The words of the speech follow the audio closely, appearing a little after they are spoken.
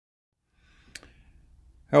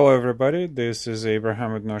Hello everybody, this is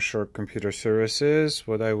Abraham with North Shore Computer Services.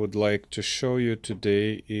 What I would like to show you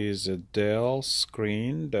today is a Dell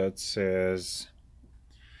screen that says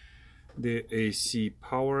the AC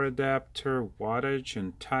power adapter wattage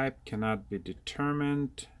and type cannot be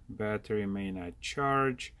determined, battery may not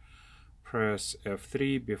charge, press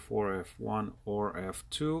F3 before F1 or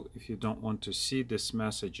F2 if you don't want to see this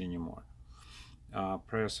message anymore.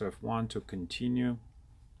 Press F1 to continue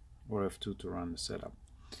or F2 to run the setup.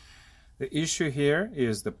 The issue here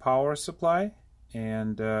is the power supply,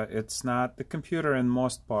 and it's not the computer in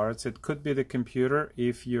most parts. It could be the computer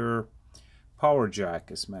if your power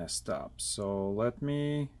jack is messed up. So let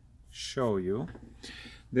me show you.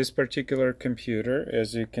 This particular computer,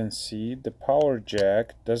 as you can see, the power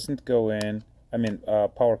jack doesn't go in,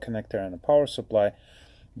 power connector and the power supply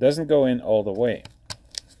doesn't go in all the way.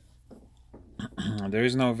 There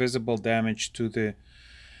is no visible damage to the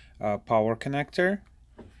power connector.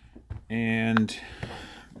 And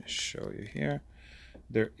let me show you here.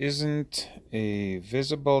 There isn't a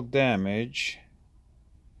visible damage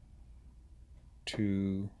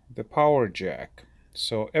to the power jack.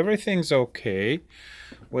 So everything's okay.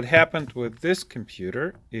 What happened with this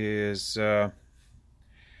computer is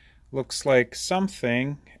looks like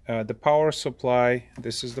something, the power supply,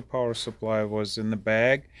 this is the power supply, was in the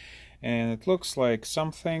bag, and it looks like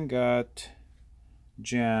something got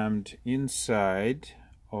jammed inside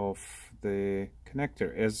of the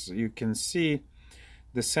connector. As you can see,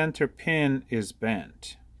 the center pin is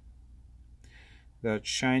bent. That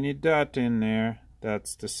shiny dot in there,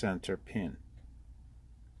 that's the center pin.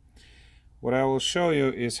 What I will show you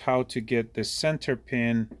is how to get the center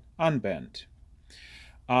pin unbent.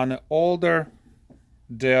 On older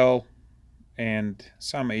Dell and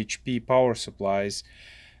some HP power supplies,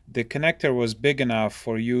 the connector was big enough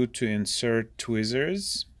for you to insert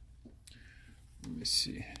tweezers. Let me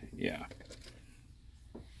see. Yeah.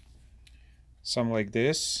 Something like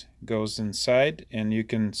this goes inside and you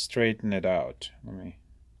can straighten it out.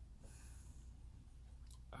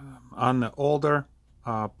 On the older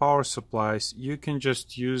power supplies, you can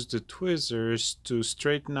just use the tweezers to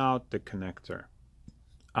straighten out the connector.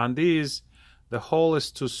 On these, the hole is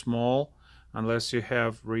too small unless you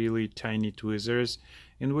have really tiny tweezers,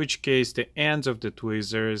 in which case the ends of the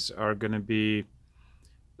tweezers are going to be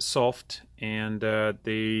soft, and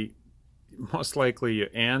they most likely your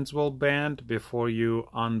ends will bend before you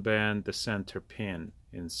unbend the center pin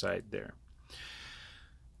inside there.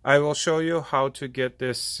 I will show you how to get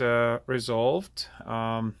this resolved.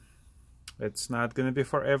 It's not going to be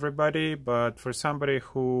for everybody, but for somebody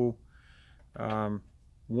who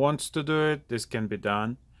wants to do it, this can be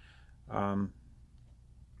done.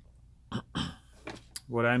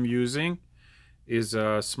 What I'm using is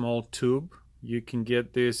a small tube. You can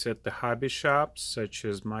get this at the hobby shops such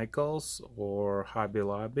as Michael's or Hobby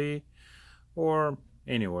Lobby or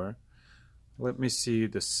anywhere. Let me see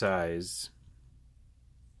the size.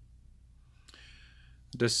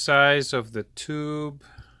 The size of the tube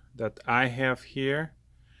that I have here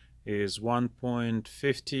is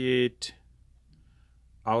 1.58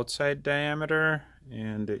 outside diameter,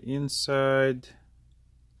 and the inside,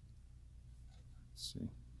 let's see,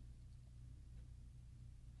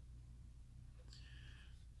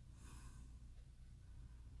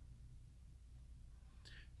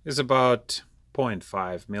 is about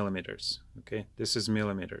 0.5 millimeters. Okay, this is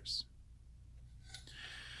millimeters.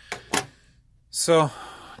 So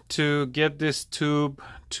to get this tube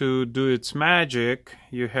to do its magic,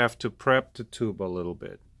 you have to prep the tube a little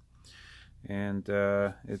bit, and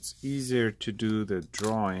it's easier to do the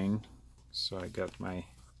drawing. So I got my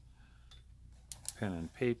pen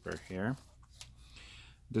and paper here.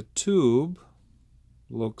 The tube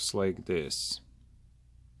looks like this.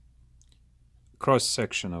 Cross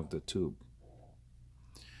section of the tube.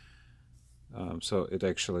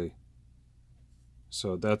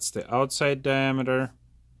 So that's the outside diameter,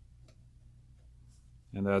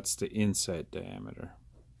 and that's the inside diameter.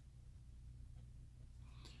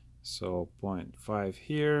 So 0.5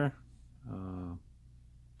 here,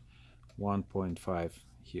 1.5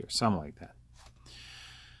 here, something like that.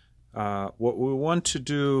 What we want to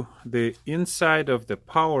do, the inside of the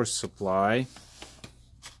power supply,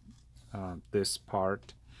 this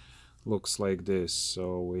part looks like this.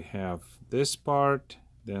 So we have this part,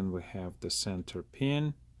 then we have the center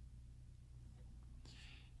pin,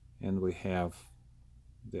 and we have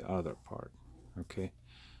the other part. Okay,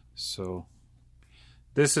 so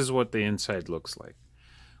this is what the inside looks like.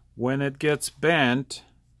 When it gets bent,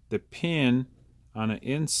 the pin on the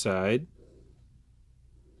inside,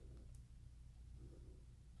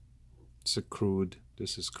 it's a crude,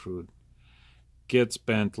 this is crude, gets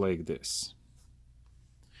bent like this.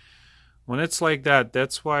 When it's like that,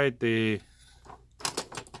 that's why the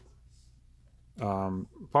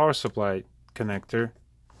power supply connector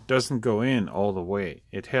doesn't go in all the way.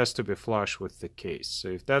 It has to be flush with the case. So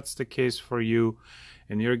if that's the case for you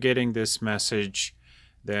and you're getting this message,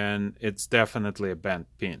 then it's definitely a bent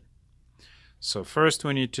pin. So first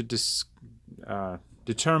we need to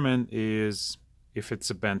determine is if it's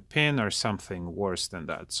a bent pin or something worse than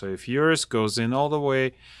that. So if yours goes in all the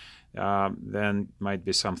way, then might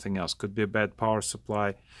be something else. Could be a bad power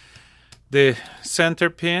supply. The center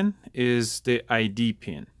pin is the ID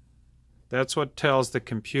pin. That's what tells the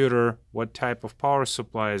computer what type of power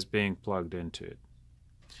supply is being plugged into it.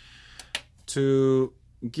 To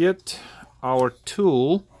get our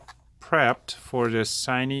tool prepped for this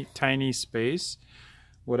tiny space,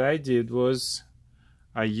 what I did was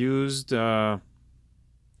I used a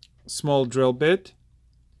small drill bit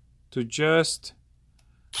to just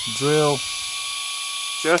drill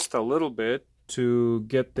just a little bit to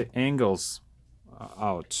get the angles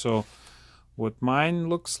out. So what mine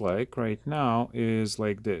looks like right now is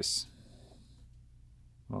like this.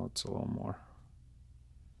 Well, it's a little more.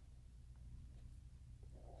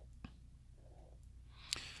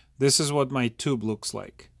 This is what my tube looks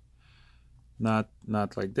like. Not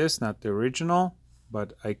like this, not the original,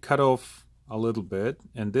 but I cut off a little bit,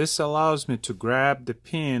 and this allows me to grab the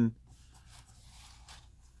pin,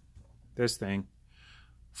 this thing,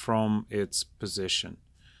 from its position.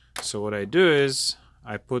 So what I do is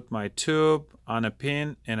I put my tube on a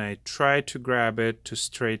pin and I try to grab it to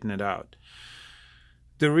straighten it out.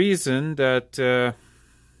 The reason that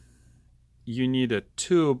you need a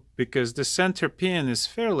tube, because the center pin is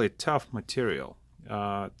fairly tough material.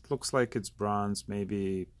 It looks like it's bronze,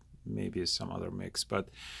 maybe some other mix, but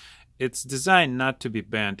it's designed not to be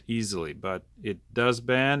bent easily, but it does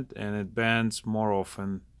bend, and it bends more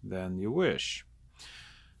often than you wish.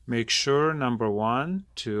 Make sure, number one,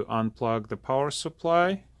 to unplug the power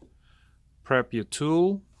supply, prep your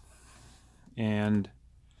tool, and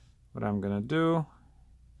what I'm gonna do,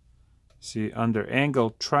 see, under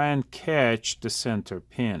angle, try and catch the center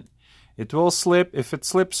pin. It will slip. If it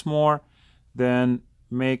slips more, then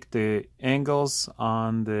make the angles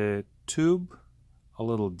on the tube a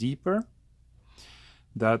little deeper.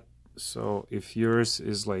 So if yours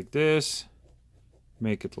is like this,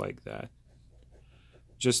 make it like that.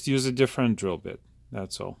 Just use a different drill bit,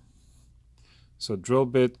 that's all. So drill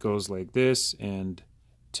bit goes like this and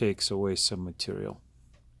takes away some material.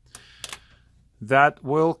 That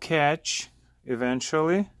will catch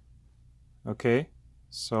eventually. Okay,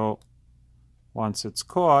 so once it's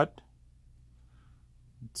caught,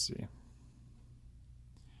 let's see.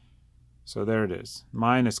 So there it is.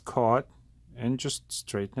 Mine is caught, and just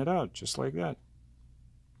straighten it out just like that.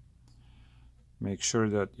 Make sure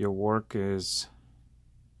that your work is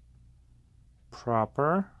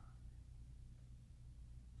proper.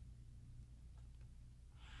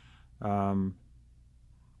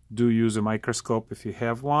 Do use a microscope if you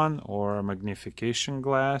have one, or a magnification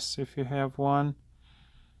glass if you have one,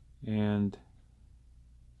 and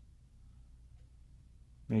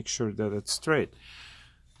make sure that it's straight.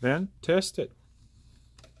 Then test it.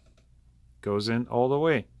 Goes in all the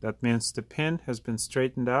way. That means the pin has been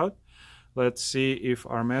straightened out. Let's see if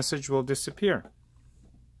our message will disappear.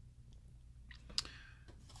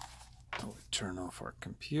 We'll turn off our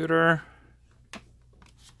computer.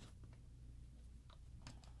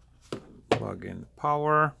 Plug in the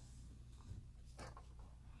power.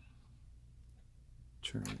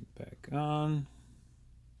 Turn it back on.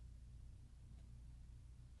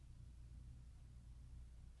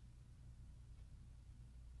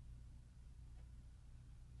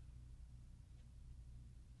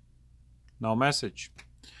 No message.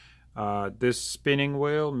 This spinning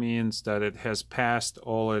wheel means that it has passed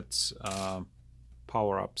all its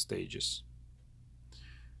power-up stages.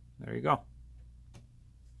 There you go.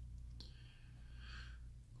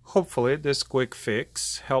 Hopefully this quick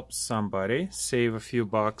fix helps somebody save a few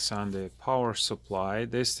bucks on the power supply.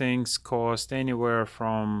 These things cost anywhere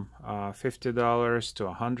from $50 to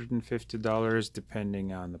 $150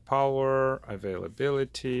 depending on the power,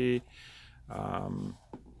 availability,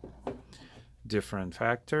 different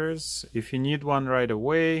factors. If you need one right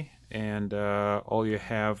away and all you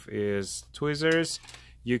have is tweezers,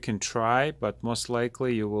 you can try, but most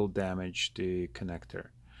likely you will damage the connector.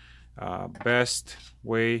 Best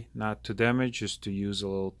way not to damage is to use a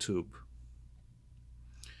little tube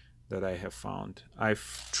that I have found.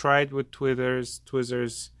 I've tried with tweezers,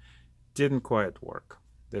 didn't quite work.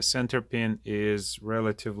 The center pin is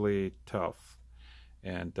relatively tough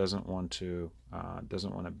and doesn't want to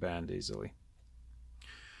bend easily.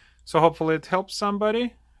 So hopefully it helps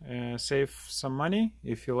somebody, save some money.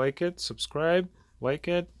 If you like it, subscribe, like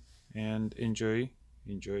it, and enjoy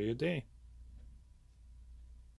your day.